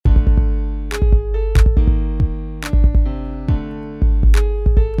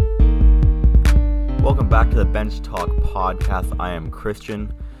welcome back to the Bench Talk podcast. I am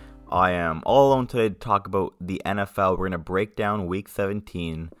Kristian. I am all alone today to talk about the NFL. We're going to break down Week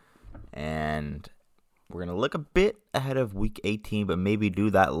 17, and we're going to look a bit ahead of Week 18, but maybe do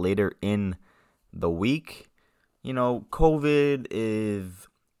that later in the week. You know, COVID is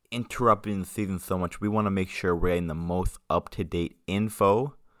interrupting the season so much. We want to make sure we're getting the most up-to-date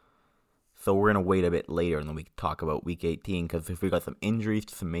info. So we're going to wait a bit later in the week to talk about Week 18, because if we got some injuries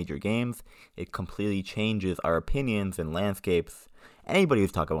to some major games, it completely changes our opinions and landscapes. Anybody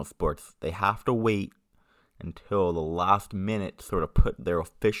who's talking about sports, they have to wait until the last minute to sort of put their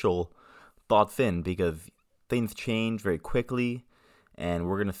official thoughts in, because things change very quickly, and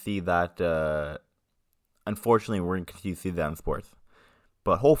we're going to see that, unfortunately, we're going to continue to see that in sports.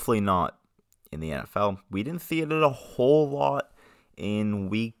 But hopefully not in the NFL. We didn't see it a whole lot in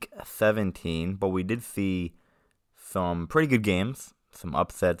Week 17, but we did see some pretty good games, some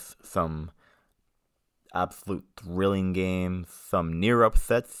upsets, some absolute thrilling games, some near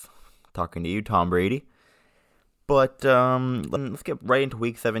upsets. Talking to you, Tom Brady. But let's get right into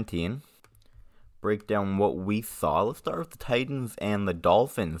Week 17. Break down what we saw. Let's start with the Titans and the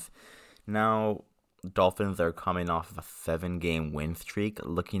Dolphins. Now, the Dolphins are coming off of a 7-game win streak,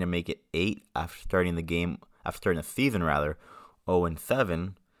 looking to make it 8 after starting the season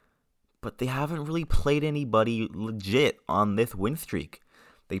 0-7, but they haven't really played anybody legit on this win streak.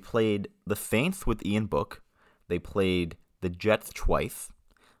 They played the Saints with Ian Book. They played the Jets twice.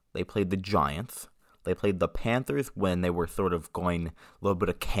 They played the Giants. They played the Panthers when they were sort of going a little bit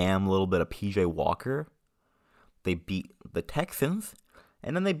of Cam, a little bit of PJ Walker. They beat the Texans,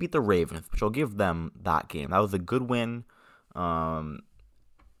 and then they beat the Ravens, which I'll give them that game. That was a good win.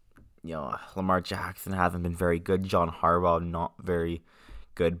 Lamar Jackson hasn't been very good. John Harbaugh, not very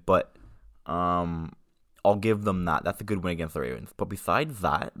good. But I'll give them that. That's a good win against the Ravens. But besides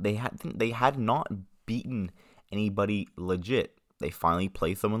that, they had not beaten anybody legit. They finally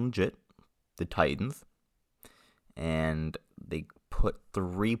played someone legit, the Titans, and they put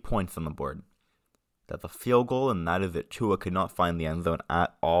 3 points on the board. That's a field goal, and that is it. Tua could not find the end zone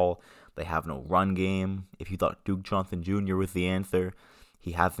at all. They have no run game. If you thought Duke Johnson Jr. was the answer,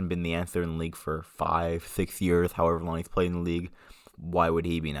 he hasn't been the answer in the league for 5-6 years, however long he's played in the league. Why would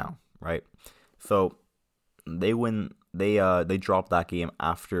he be now, right? So they win. They dropped that game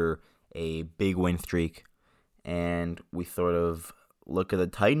after a big win streak, and we sort of look at the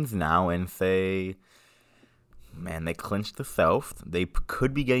Titans now and say, man, they clinched the South. They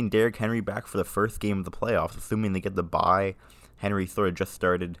could be getting Derrick Henry back for the first game of the playoffs, assuming they get the bye. Henry sort of just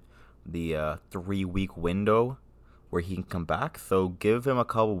started the 3-week window where he can come back. So give him a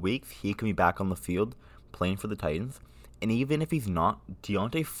couple weeks. He can be back on the field playing for the Titans. And even if he's not,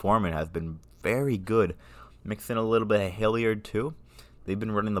 Deontay Foreman has been very good. Mix in a little bit of Hilliard too. They've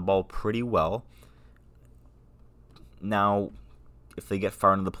been running the ball pretty well. Now, if they get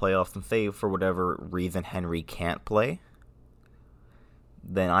far into the playoffs and say for whatever reason Henry can't play,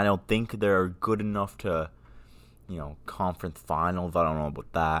 then I don't think they're good enough to, conference finals. I don't know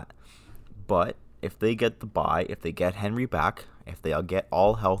about that. But if they get the bye, if they get Henry back, if they get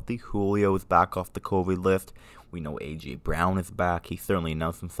all healthy, Julio is back off the COVID list. We know A.J. Brown is back. He certainly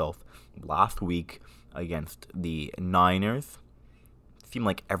announced himself last week against the Niners. It seemed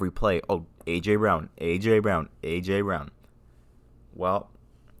like every play, A.J. Brown, A.J. Brown, A.J. Brown. Well,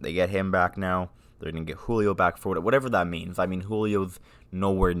 they get him back now. They're going to get Julio back for whatever that means. I mean, Julio's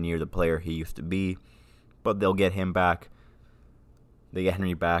nowhere near the player he used to be, but they'll get him back. They get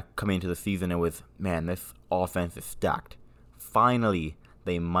Henry back. Coming into the season, it was, man, this offense is stacked. Finally,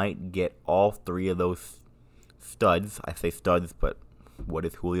 they might get all 3 of those studs. I say studs, but what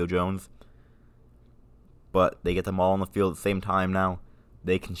is Julio Jones? But they get them all on the field at the same time now.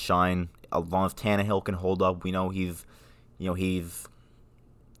 They can shine. As long as Tannehill can hold up, we know he's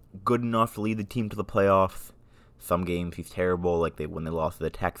good enough to lead the team to the playoffs. Some games he's terrible, like when they lost to the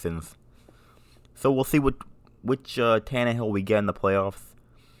Texans. So we'll see which Tannehill we get in the playoffs.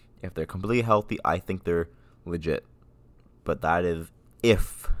 If they're completely healthy, I think they're legit. But that is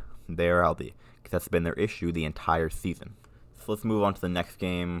if they're healthy, because that's been their issue the entire season. So let's move on to the next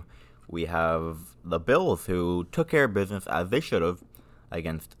game. We have the Bills, who took care of business, as they should have,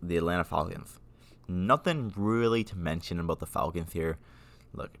 against the Atlanta Falcons. Nothing really to mention about the Falcons here.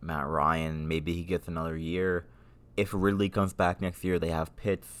 Look, Matt Ryan, maybe he gets another year. If Ridley comes back next year, they have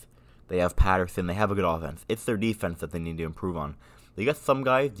Pitts, they have Patterson, they have a good offense. It's their defense that they need to improve on. They got some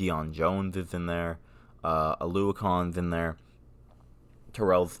guys. Deion Jones is in there. Aluakon's in there.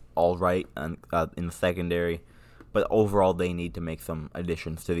 Terrell's all right in the secondary. But overall, they need to make some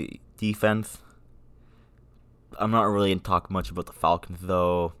additions to the defense. I'm not really going to talk much about the Falcons,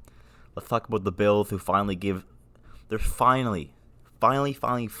 though. let's talk about the Bills, who they're finally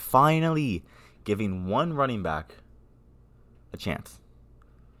giving one running back a chance.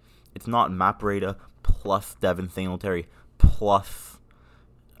 It's not Matt Breida plus Devin Singletary plus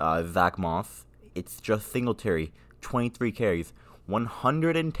Zach Moss. It's just Singletary, 23 carries,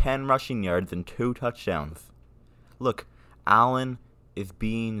 110 rushing yards, and 2 touchdowns. Look, Allen is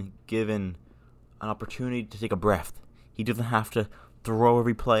being given an opportunity to take a breath. He doesn't have to throw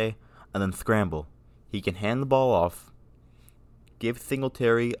every play and then scramble. He can hand the ball off, give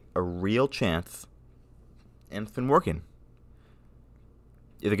Singletary a real chance, and it's been working.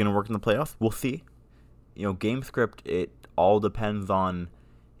 Is it going to work in the playoffs? We'll see. Game script, it all depends on,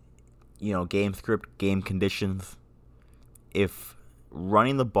 game script, game conditions. If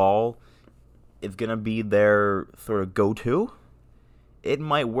running the ball is going to be their sort of go-to, it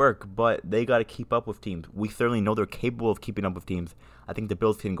might work, but they got to keep up with teams. We certainly know they're capable of keeping up with teams. I think the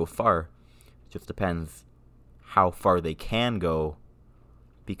Bills can go far. It just depends how far they can go,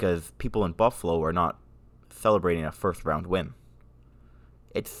 because people in Buffalo are not celebrating a first-round win.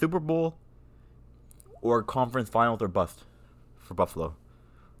 It's Super Bowl or conference finals or bust for Buffalo.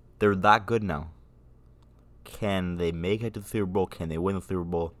 They're that good now. Can they make it to the Super Bowl? Can they win the Super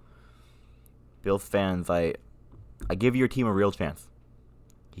Bowl? Bills fans, I give your team a real chance.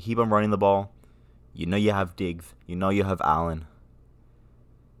 You keep on running the ball. You have Diggs. You have Allen.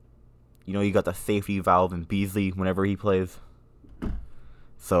 You got the safety valve in Beasley whenever he plays.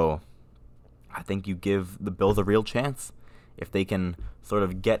 So, I think you give the Bills a real chance if they can sort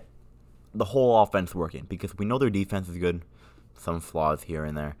of get the whole offense working, because we know their defense is good. Some flaws here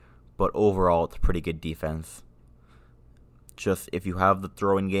and there, but overall it's a pretty good defense. Just if you have the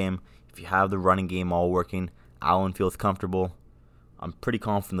throwing game, if you have the running game all working, Allen feels comfortable, I'm pretty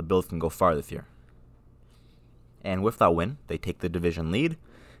confident the Bills can go far this year. And with that win, they take the division lead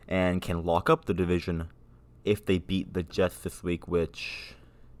and can lock up the division if they beat the Jets this week, which,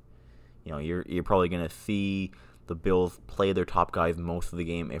 you're probably going to see the Bills play their top guys most of the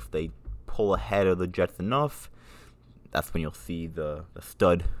game. If they pull ahead of the Jets enough, that's when you'll see the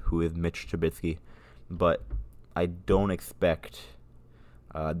stud, who is Mitch Trubisky. But I don't expect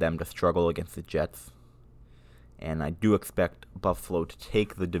them to struggle against the Jets. And I do expect Buffalo to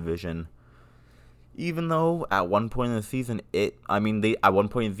take the division, even though at one point in the season, they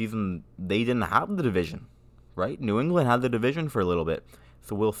didn't have the division, right? New England had the division for a little bit.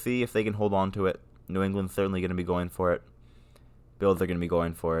 So we'll see if they can hold on to it. New England's certainly going to be going for it. Bills are going to be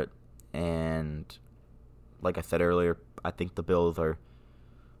going for it. And like I said earlier, I think the Bills are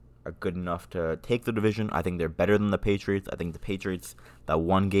good enough to take the division. I think they're better than the Patriots. I think the Patriots, that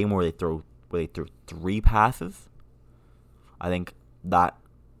one game where they threw 3 passes, I think that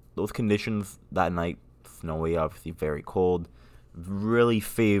those conditions that night, snowy, obviously very cold, really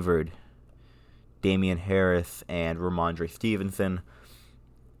favored Damian Harris and Ramondre Stevenson.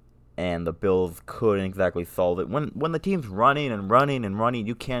 And the Bills couldn't exactly solve it. When the team's running,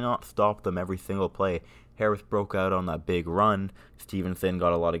 you cannot stop them every single play. Harris broke out on that big run. Stevenson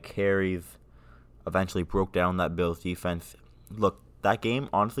got a lot of carries. Eventually broke down that Bills defense. Look, that game,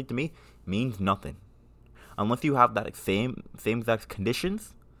 honestly, to me, means nothing. Unless you have that same exact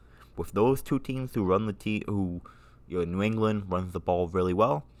conditions with those two teams who run New England runs the ball really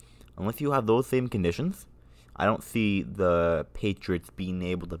well. Unless you have those same conditions, I don't see the Patriots being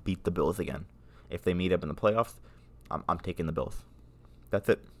able to beat the Bills again. If they meet up in the playoffs, I'm taking the Bills. That's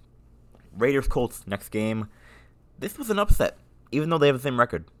it. Raiders-Colts, next game. This was an upset, even though they have the same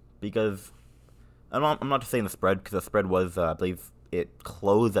record. Because, I'm not just saying the spread, because the spread was, I believe, it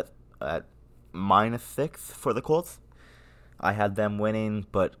closed at -6 for the Colts. I had them winning,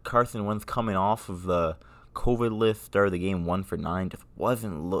 but Carson Wentz coming off of the COVID list, started the game 1 for 9, just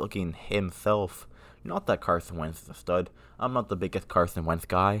wasn't looking himself. Not that Carson Wentz is a stud. I'm not the biggest Carson Wentz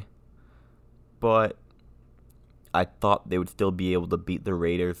guy. But I thought they would still be able to beat the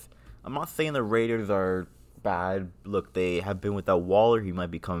Raiders. I'm not saying the Raiders are bad. Look, they have been without Waller. He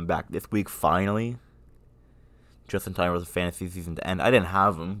might be coming back this week, finally. Just in time for the fantasy season to end. I didn't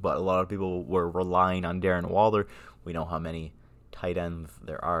have him, but a lot of people were relying on Darren Waller. We know how many tight ends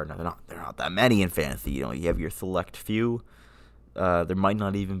there are. No, they're not that many in fantasy. You have your select few. There might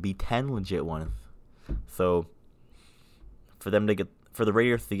not even be 10 legit ones. So for the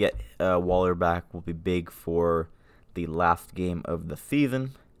Raiders to get Waller back will be big for the last game of the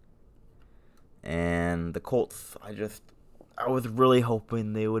season. And the Colts, I was really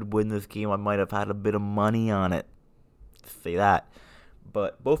hoping they would win this game. I might have had a bit of money on it, to say that.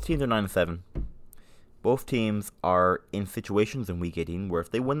 But both teams are 9-7. Both teams are in situations in Week 18 where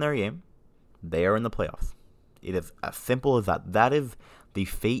if they win their game, they are in the playoffs. It is as simple as that. That is the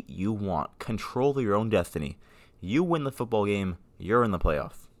fate you want. Control your own destiny. You win the football game, you're in the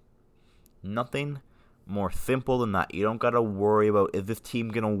playoffs. Nothing more simple than that. You don't got to worry about, is this team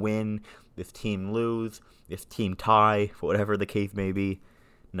going to win, this team lose, this team tie, whatever the case may be.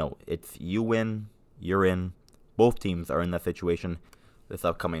 No, it's you win, you're in. Both teams are in that situation this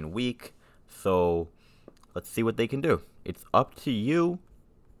upcoming week. So let's see what they can do. It's up to you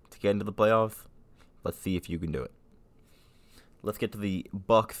to get into the playoffs. Let's see if you can do it. Let's get to the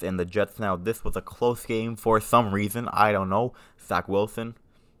Bucs and the Jets now. This was a close game for some reason. I don't know. Zach Wilson,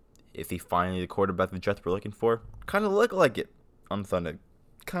 is he finally the quarterback the Jets were looking for? Kind of looked like it on Sunday.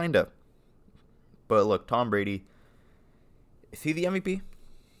 Kind of. But look, Tom Brady, is he the MVP?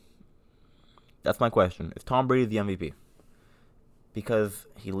 That's my question. Is Tom Brady the MVP? Because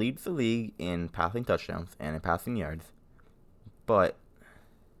he leads the league in passing touchdowns and in passing yards. But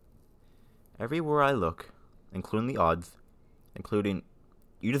everywhere I look, including the odds,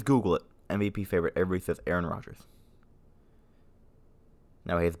 you just Google it, MVP favorite, everybody says Aaron Rodgers.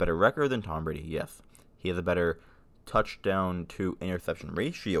 Now, he has a better record than Tom Brady, yes. He has a better touchdown to interception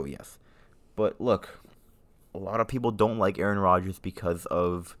ratio, yes. But look, a lot of people don't like Aaron Rodgers because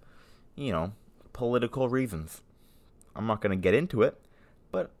of, political reasons. I'm not going to get into it,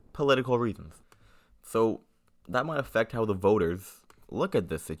 but political reasons. So that might affect how the voters look at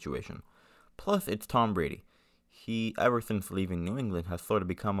this situation. Plus, it's Tom Brady. He, ever since leaving New England, has sort of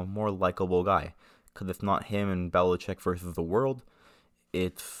become a more likable guy. Because it's not him and Belichick versus the world.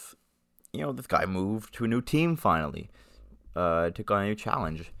 It's, this guy moved to a new team finally. Took on a new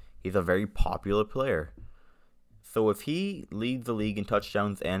challenge. He's a very popular player. So if he leads the league in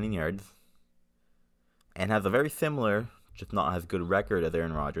touchdowns and in yards, and has a very similar, just not as good record as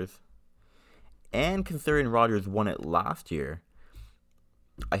Aaron Rodgers, and considering Rodgers won it last year,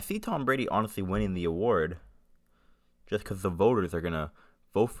 I see Tom Brady honestly winning the award just because the voters are going to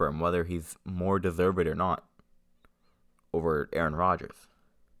vote for him, whether he's more deserved or not, over Aaron Rodgers.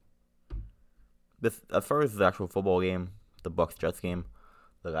 As far as the actual football game, the Bucs-Jets game,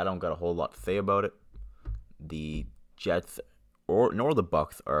 look, I don't got a whole lot to say about it. The Jets nor the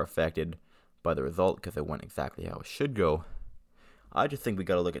Bucs are affected by the result because it went exactly how it should go. I just think we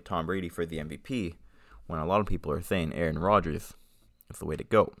got to look at Tom Brady for the MVP when a lot of people are saying Aaron Rodgers is the way to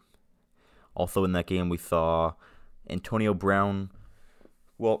go. Also in that game we saw Antonio Brown.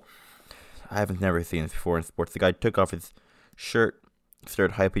 Well, I haven't never seen this before in sports. The guy took off his shirt,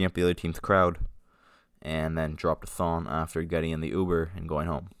 started hyping up the other team's crowd, and then dropped a song after getting in the Uber and going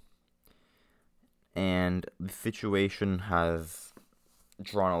home. And the situation has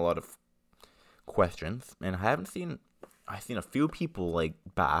drawn a lot of questions, and I've seen a few people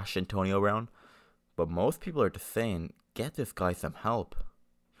bash Antonio Brown, but most people are just saying, get this guy some help.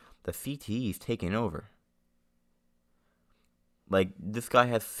 The CTE is taking over. This guy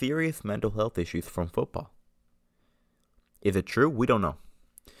has serious mental health issues from football. Is it true? We don't know.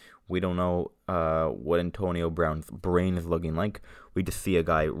 We don't know what Antonio Brown's brain is looking like. We just see a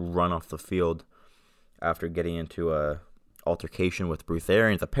guy run off the field after getting into a altercation with Bruce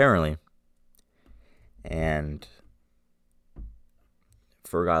Arians, apparently. And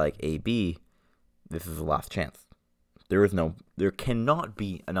for a guy like AB, this is the last chance. There cannot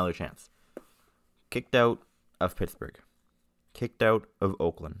be another chance. Kicked out of Pittsburgh. Kicked out of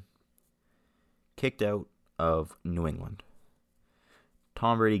Oakland. Kicked out of New England.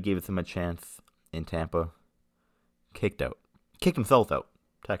 Tom Brady gave him a chance in Tampa. Kicked out. Kicked himself out,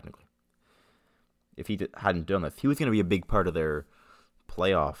 technically. If he hadn't done this, he was going to be a big part of their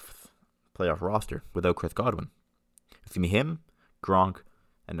playoff roster without Chris Godwin. It's going to be him, Gronk,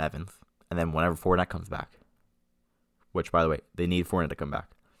 and Evans. And then whenever Fournette comes back. Which, by the way, they need Fournette to come back.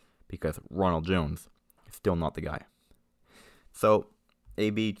 Because Ronald Jones is still not the guy. So,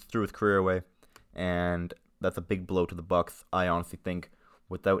 AB threw his career away. And that's a big blow to the Bucs. I honestly think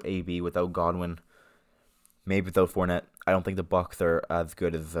without AB, without Godwin, maybe without Fournette, I don't think the Bucs are as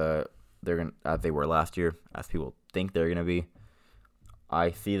good as they were last year, as people think they're gonna be.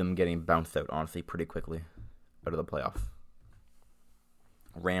 I see them getting bounced out, honestly, pretty quickly out of the playoffs.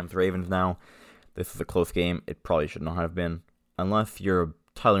 Rams-Ravens now. This is a close game. It probably should not have been, unless you're a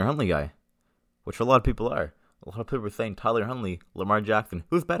Tyler Huntley guy, which a lot of people are. A lot of people are saying Tyler Huntley, Lamar Jackson.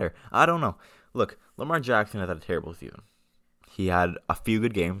 Who's better? I don't know. Look, Lamar Jackson has had a terrible season. He had a few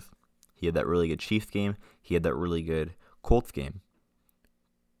good games. He had that really good Chiefs game. He had that really good Colts game.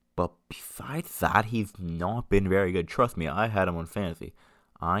 But besides that, he's not been very good. Trust me, I had him on fantasy.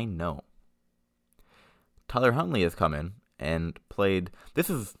 I know. Tyler Huntley has come in and played. This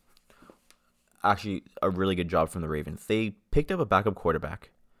is actually a really good job from the Ravens. They picked up a backup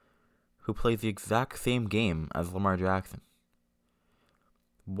quarterback who plays the exact same game as Lamar Jackson.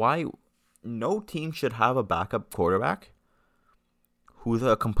 Why? No team should have a backup quarterback who's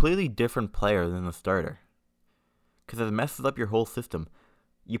a completely different player than the starter. Because it messes up your whole system.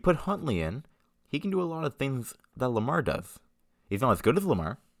 You put Huntley in, he can do a lot of things that Lamar does. He's not as good as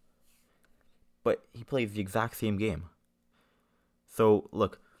Lamar, but he plays the exact same game. So,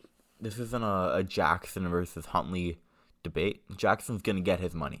 look, this isn't a Jackson versus Huntley debate. Jackson's going to get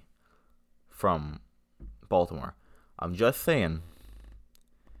his money from Baltimore. I'm just saying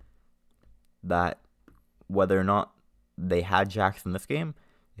that whether or not they had Jackson this game,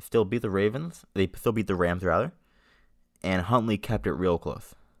 they still beat the Ravens. They still beat the Rams, rather. And Huntley kept it real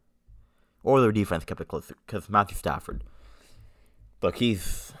close. Or their defense kept it close. Because Matthew Stafford, look,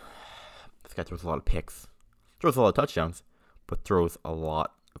 this guy throws a lot of picks. Throws a lot of touchdowns, but throws a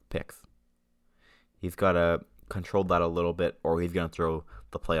lot of picks. He's got to control that a little bit, or he's going to throw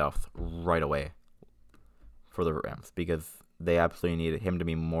the playoffs right away for the Rams. Because they absolutely needed him to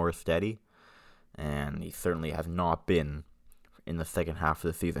be more steady. And he certainly has not been in the second half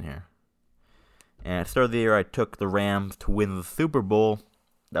of the season here. And at the start of the year, I took the Rams to win the Super Bowl.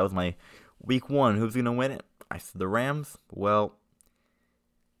 That was my week 1. Who's going to win it? I said the Rams. Well,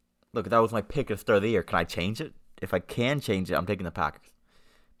 look, that was my pick at the start of the year. Can I change it? If I can change it, I'm taking the Packers.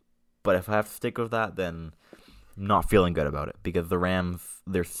 But if I have to stick with that, then I'm not feeling good about it. Because the Rams,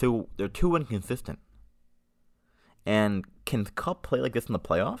 they're too inconsistent. And can Kupp play like this in the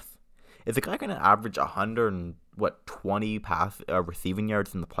playoffs? Is the guy going to average 120 receiving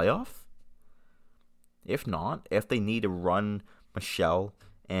yards in the playoffs? If not, if they need to run Michelle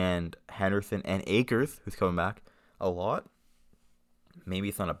and Henderson and Akers, who's coming back, a lot, maybe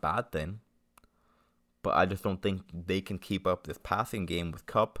it's not a bad thing. But I just don't think they can keep up this passing game with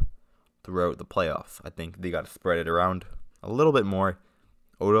Kupp throughout the playoffs. I think they got to spread it around a little bit more.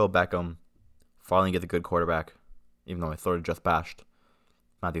 Odell Beckham finally gets a good quarterback, even though I sort of just bashed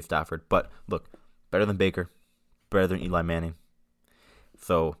Matthew Stafford. But look, better than Baker, better than Eli Manning.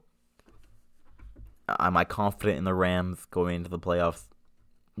 So, am I confident in the Rams going into the playoffs?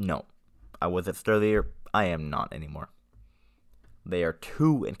 No. I was at the start of the year. I am not anymore. They are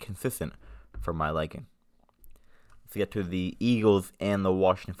too inconsistent for my liking. Let's get to the Eagles and the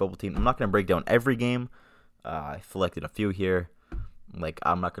Washington football team. I'm not going to break down every game. I selected a few here.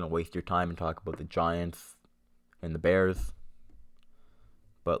 I'm not going to waste your time and talk about the Giants and the Bears.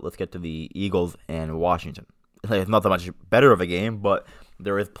 But let's get to the Eagles and Washington. It's not that much better of a game, but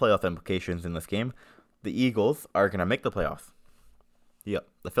there is playoff implications in this game. The Eagles are going to make the playoffs. Yep,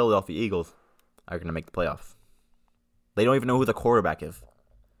 the Philadelphia Eagles are going to make the playoffs. They don't even know who the quarterback is.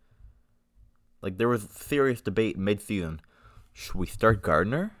 There was serious debate mid-season. Should we start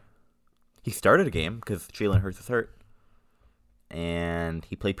Gardner? He started a game because Jalen Hurts is hurt. And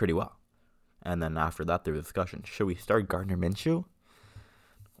he played pretty well. And then after that, there was discussion. Should we start Gardner Minshew?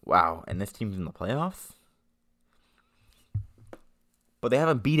 Wow, and this team's in the playoffs? But they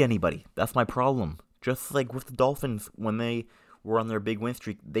haven't beat anybody. That's my problem. Just like with the Dolphins, when they were on their big win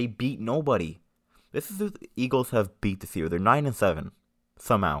streak, they beat nobody. This is who the Eagles have beat this year. They're 9-7,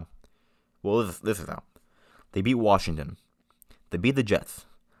 somehow. Well, this is how. They beat Washington. They beat the Jets.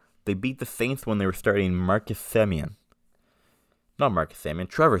 They beat the Saints when they were starting Marcus Semien. Not Marcus Semien,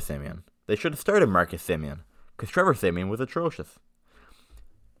 Trevor Semien. They should have started Marcus Semien, because Trevor Semien was atrocious.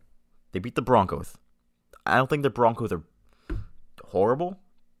 They beat the Broncos. I don't think the Broncos are horrible,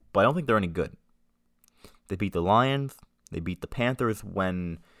 but I don't think they're any good. They beat the Lions. They beat the Panthers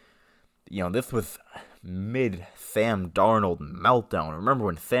when, this was mid-Sam Darnold meltdown. Remember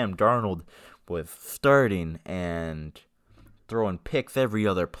when Sam Darnold was starting and throwing picks every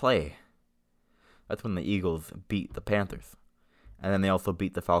other play? That's when the Eagles beat the Panthers. And then they also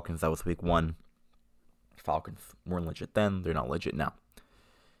beat the Falcons. That was week 1. Falcons weren't legit then. They're not legit now.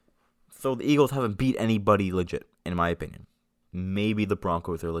 So the Eagles haven't beat anybody legit, in my opinion. Maybe the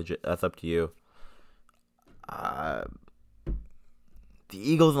Broncos are legit. That's up to you. The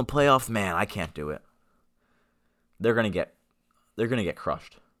Eagles in the playoffs, man, I can't do it. They're gonna get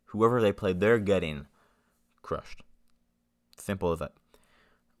crushed. Whoever they play, they're getting crushed. Simple as that.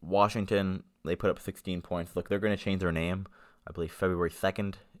 Washington, they put up 16 points. Look, they're gonna change their name. I believe February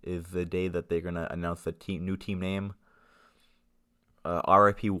 2nd is the day that they're gonna announce the new team name.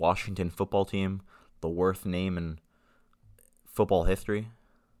 RIP Washington football team, the worst name in football history.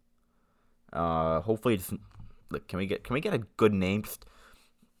 Hopefully, look, can we get a good name? Just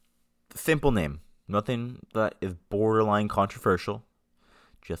a simple name, nothing that is borderline controversial.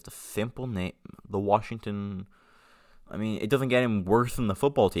 Just a simple name. The Washington. I mean, it doesn't get any worse than the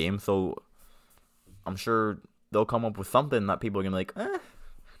football team, so I'm sure they'll come up with something that people are gonna be like,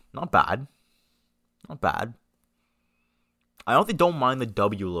 not bad, not bad. I honestly don't mind the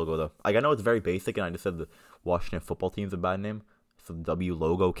W logo, though. Like, I know it's very basic, and I just said the Washington football team's a bad name, so the W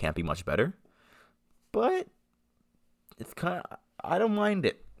logo can't be much better. But it's kind of... I don't mind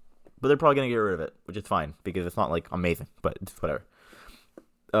it. But they're probably going to get rid of it, which is fine, because it's not, like, amazing, but it's whatever.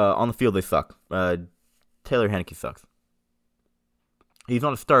 On the field, they suck. Taylor Heinicke sucks. He's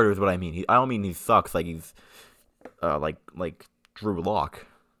not a starter, is what I mean. I don't mean he sucks like he's, like Drew Lock.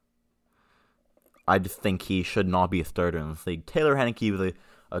 I just think he should not be a starter in this league. Taylor Heinicke was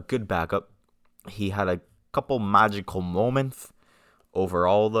a good backup. He had a couple magical moments.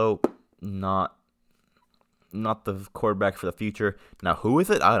 Overall, though, not the quarterback for the future. Now, who is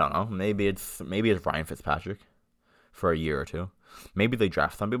it? I don't know. Maybe it's Ryan Fitzpatrick for a year or two. Maybe they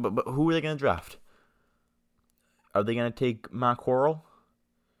draft somebody, but who are they going to draft? Are they going to take Matt Corral?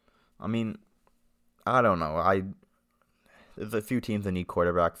 I mean, I don't know. There's a few teams that need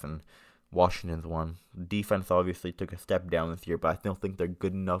quarterbacks, and Washington's one. Defense obviously took a step down this year, but I still think they're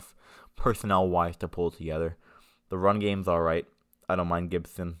good enough personnel-wise to pull together. The run game's all right. I don't mind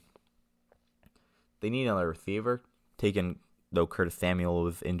Gibson. They need another receiver. Though Curtis Samuel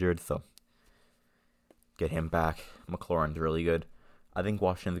was injured, so get him back. McLaurin's really good. I think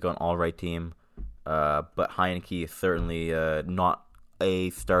Washington's got an all-right team, but Heinicke is certainly not a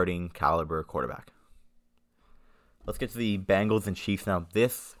starting caliber quarterback. Let's get to the Bengals and Chiefs now.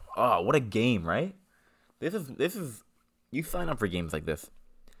 What a game, right? This is you sign up for games like this.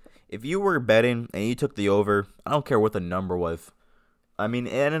 If you were betting and you took the over, I don't care what the number was. I mean,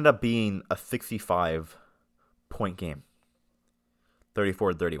 it ended up being a 65-point game.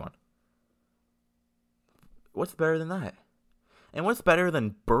 34-31. What's better than that? And what's better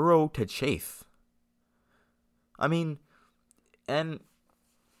than Burrow to Chase? I mean, and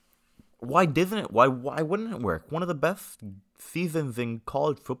why doesn't it? Why wouldn't it work? One of the best seasons in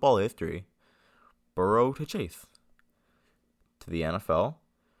college football history. Burrow to Chase. To the NFL.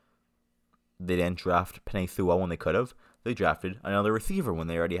 They didn't draft Penei Sewell when they could have. They drafted another receiver when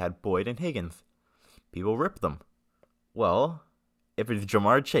they already had Boyd and Higgins. People ripped them. Well, if it's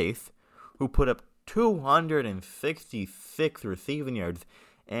Jamar Chase, who put up 266 receiving yards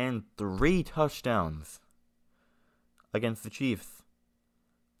and 3 touchdowns against the Chiefs,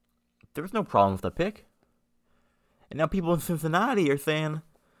 there's no problem with the pick. And now people in Cincinnati are saying,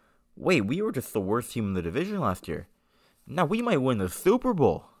 wait, we were just the worst team in the division last year. Now we might win the Super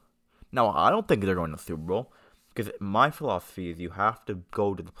Bowl. Now, I don't think they're going to the Super Bowl, because my philosophy is you have to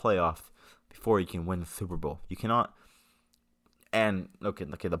go to the playoffs before you can win the Super Bowl. You cannot. And okay,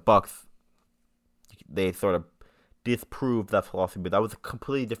 the Bucks, they sort of disproved that philosophy, but that was a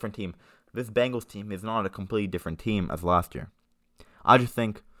completely different team. This Bengals team is not a completely different team as last year. I just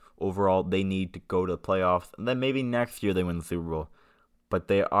think overall they need to go to the playoffs, and then maybe next year they win the Super Bowl. But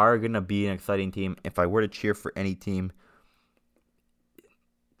they are going to be an exciting team. If I were to cheer for any team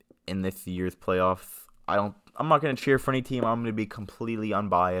in this year's playoffs, I'm not going to cheer for any team. I'm going to be completely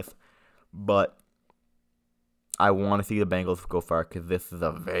unbiased. But I want to see the Bengals go far because this is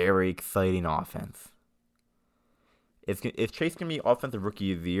a very exciting offense. Is Chase going to be Offensive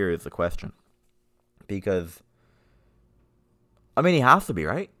Rookie of the Year is the question. Because, I mean, he has to be,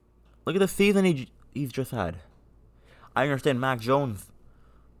 right? Look at the season he's just had. I understand Mac Jones.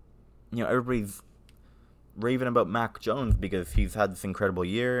 You know, everybody's raving about Mac Jones because he's had this incredible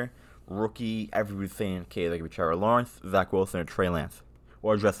year. Rookie, everybody's saying, okay, like Trevor Lawrence, Zach Wilson, or Trey Lance,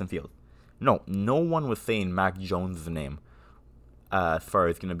 or Justin Fields. No one was saying Mac Jones' name as far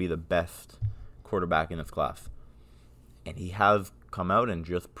as going to be the best quarterback in his class. And he has come out and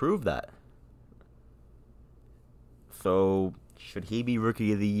just proved that. So, should he be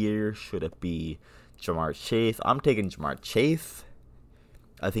Rookie of the Year? Should it be Jamar Chase? I'm taking Jamar Chase.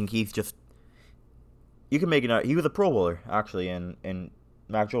 I think he's just... You can make it... He was a Pro Bowler, actually, and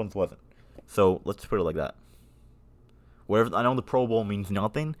Mac Jones wasn't. So, let's put it like that. Whatever, I know the Pro Bowl means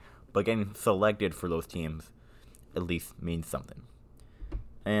nothing, but getting selected for those teams at least means something.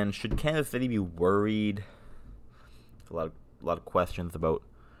 And should Kansas City be worried? A lot of questions about,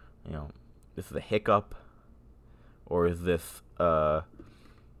 you know, this is a hiccup, or is this a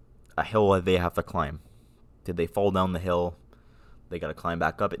hill that they have to climb? Did they fall down the hill? They got to climb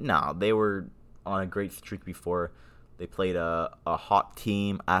back up it? No, they were on a great streak before. They played a hot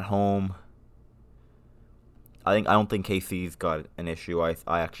team at home. I don't think KC's got an issue. I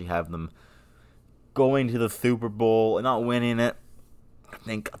actually have them going to the Super Bowl and not winning it.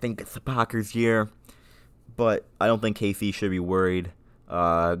 I think it's the Packers' year, but I don't think KC should be worried.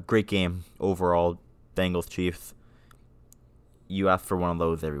 Great game overall, Bengals Chiefs. You ask for one of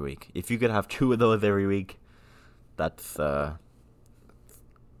those every week. If you could have 2 of those every week, that's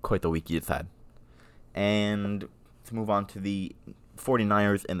quite the week you just had. And Let's move on to the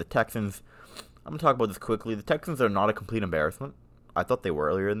 49ers and the Texans. I'm going to talk about this quickly. The Texans are not a complete embarrassment. I thought they were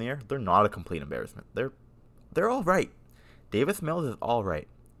earlier in the year. They're not a complete embarrassment. They're all right. Davis Mills is all right.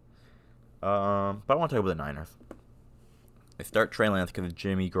 But I want to talk about the Niners. They start Trey Lance because of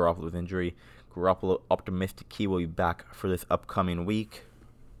Jimmy Garoppolo's injury. Garoppolo optimistic he will be back for this upcoming week.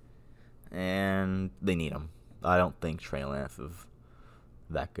 And they need him. I don't think Trey Lance is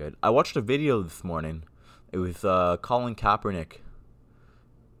that good. I watched a video this morning. It was Colin Kaepernick,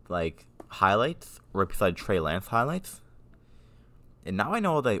 highlights right beside Trey Lance highlights. And now I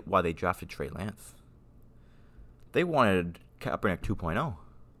know why they drafted Trey Lance. They wanted Kaepernick 2.0.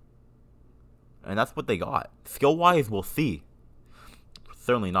 And that's what they got. Skill-wise, we'll see.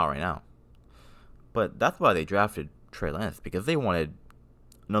 Certainly not right now. But that's why they drafted Trey Lance, because they wanted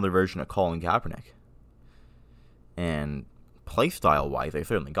another version of Colin Kaepernick. And play-style-wise, they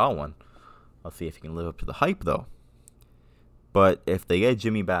certainly got one. I'll see if he can live up to the hype, though. But if they get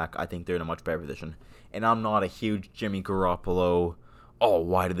Jimmy back, I think they're in a much better position. And I'm not a huge Jimmy Garoppolo,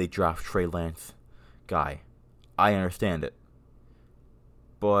 why did they draft Trey Lance guy. I understand it.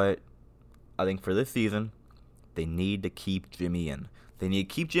 But I think for this season, they need to keep Jimmy in. They need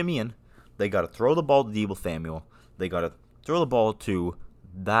to keep Jimmy in. They got to throw the ball to Deebo Samuel. They got to throw the ball to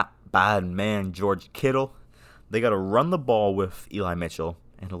that bad man, George Kittle. They got to run the ball with Eli Mitchell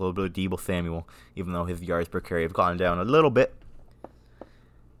and a little bit of Deebo Samuel, even though his yards per carry have gone down a little bit.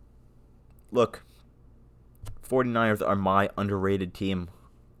 Look, 49ers are my underrated team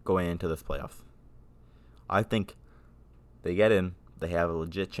going into this playoffs. I think they get in, they have a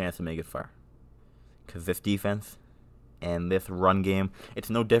legit chance to make it far. Because this defense and this run game, it's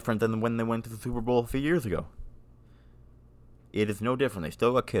no different than when they went to the Super Bowl a few years ago. It is no different. They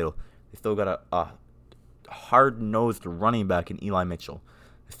still got Kittle. They still got a hard-nosed running back in Eli Mitchell.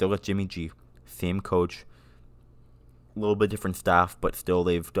 They still got Jimmy G. Same coach. A little bit different staff, but still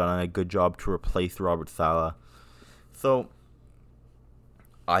they've done a good job to replace Robert Saleh. So,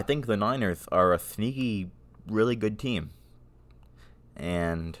 I think the Niners are a sneaky, really good team.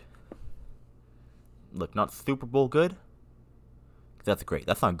 And, look, not Super Bowl good. That's great.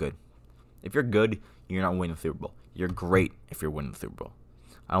 That's not good. If you're good, you're not winning the Super Bowl. You're great if you're winning the Super Bowl.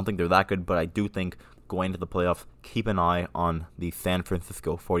 I don't think they're that good, but I do think going into the playoffs, keep an eye on the San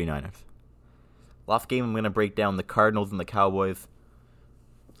Francisco 49ers. Last game, I'm going to break down the Cardinals and the Cowboys.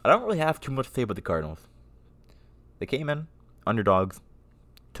 I don't really have too much to say about the Cardinals. They came in, underdogs,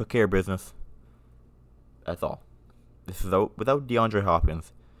 took care of business. That's all. This is without DeAndre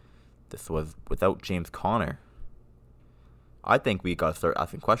Hopkins. This was without James Conner. I think we got to start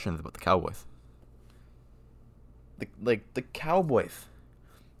asking questions about the Cowboys. The Cowboys.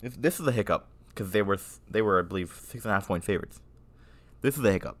 This is a hiccup because they were I believe 6.5 point favorites. This is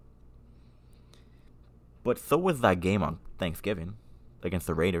a hiccup. But so was that game on Thanksgiving against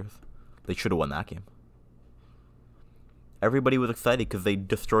the Raiders. They should have won that game. Everybody was excited because they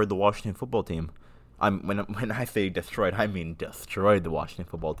destroyed the Washington football team. When I say destroyed, I mean destroyed the Washington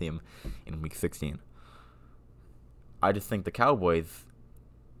football team in Week 16. I just think the Cowboys,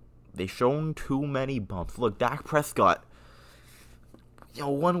 they've shown too many bumps. Look, Dak Prescott,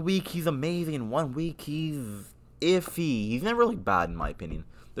 1 week he's amazing, 1 week he's iffy. He's never really bad in my opinion.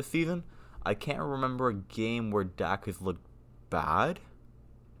 This season, I can't remember a game where Dak has looked bad.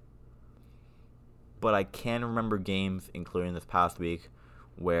 But I can remember games, including this past week,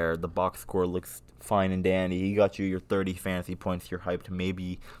 where the box score looks fine and dandy. He got you your 30 fantasy points, you're hyped.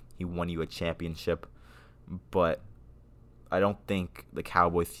 Maybe he won you a championship. But I don't think this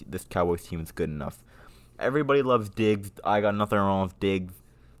Cowboys team is good enough. Everybody loves Diggs. I got nothing wrong with Diggs.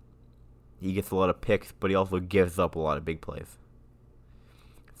 He gets a lot of picks, but he also gives up a lot of big plays.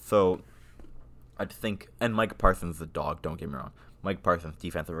 So, I just think, and Mike Parsons is a dog, don't get me wrong. Mike Parsons,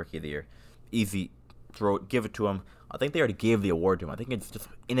 Defensive Rookie of the Year. Easy, give it to him. I think they already gave the award to him. I think it's just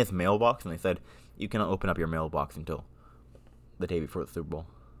in his mailbox, and they said, you cannot open up your mailbox until the day before the Super Bowl,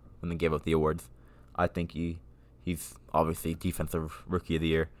 when they gave out the awards. I think he's obviously Defensive Rookie of the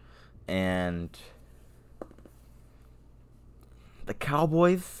Year. And the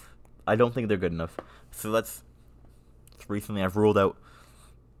Cowboys, I don't think they're good enough. So recently I've ruled out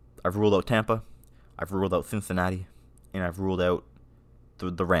Tampa, I've ruled out Cincinnati, and I've ruled out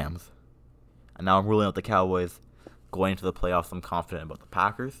the Rams. And now I'm ruling out the Cowboys. Going into the playoffs, I'm confident about the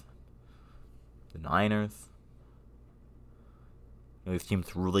Packers, the Niners. These teams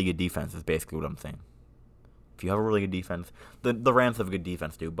have really good defense is basically what I'm saying. If you have a really good defense, the Rams have a good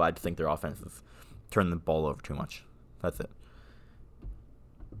defense too, but I just think their offenses turn the ball over too much. That's it.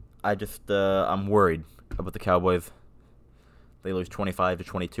 I'm worried about the Cowboys. They lose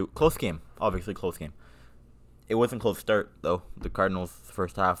 25-22. Close game. Obviously close game. It wasn't a close start, though. The Cardinals,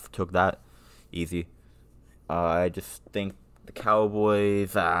 first half, took that easy. I just think the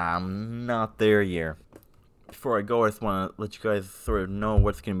Cowboys, not their year. Before I go, I just want to let you guys sort of know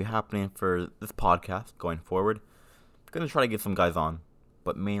what's going to be happening for this podcast going forward. I'm going to try to get some guys on,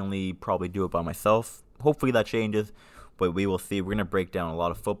 but mainly probably do it by myself. Hopefully that changes, but we will see. We're going to break down a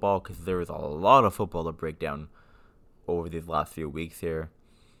lot of football because there is a lot of football to break down over these last few weeks here.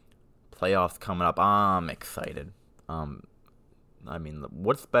 Playoffs coming up. I'm excited.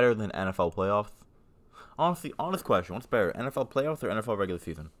 What's better than NFL playoffs? Honestly, honest question. What's better, NFL playoffs or NFL regular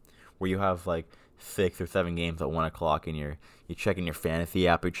season? Where you have like 6 or 7 games at 1 o'clock and you're checking your fantasy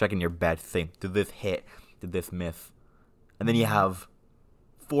app, you're checking your bets, saying, did this hit? Did this miss? And then you have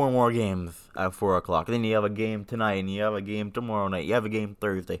 4 more games at 4 o'clock. And then you have a game tonight and you have a game tomorrow night. You have a game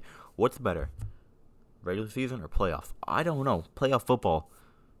Thursday. What's better? Regular season or playoffs? I don't know. Playoff football,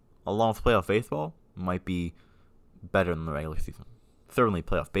 along with playoff baseball, might be better than the regular season. Certainly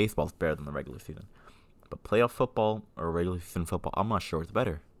playoff baseball is better than the regular season. But playoff football or regular season football, I'm not sure what's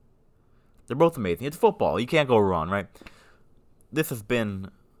better. They're both amazing. It's football. You can't go wrong, right? This has been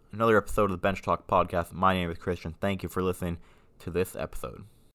another episode of the Bench Talk podcast. My name is Kristian. Thank you for listening to this episode.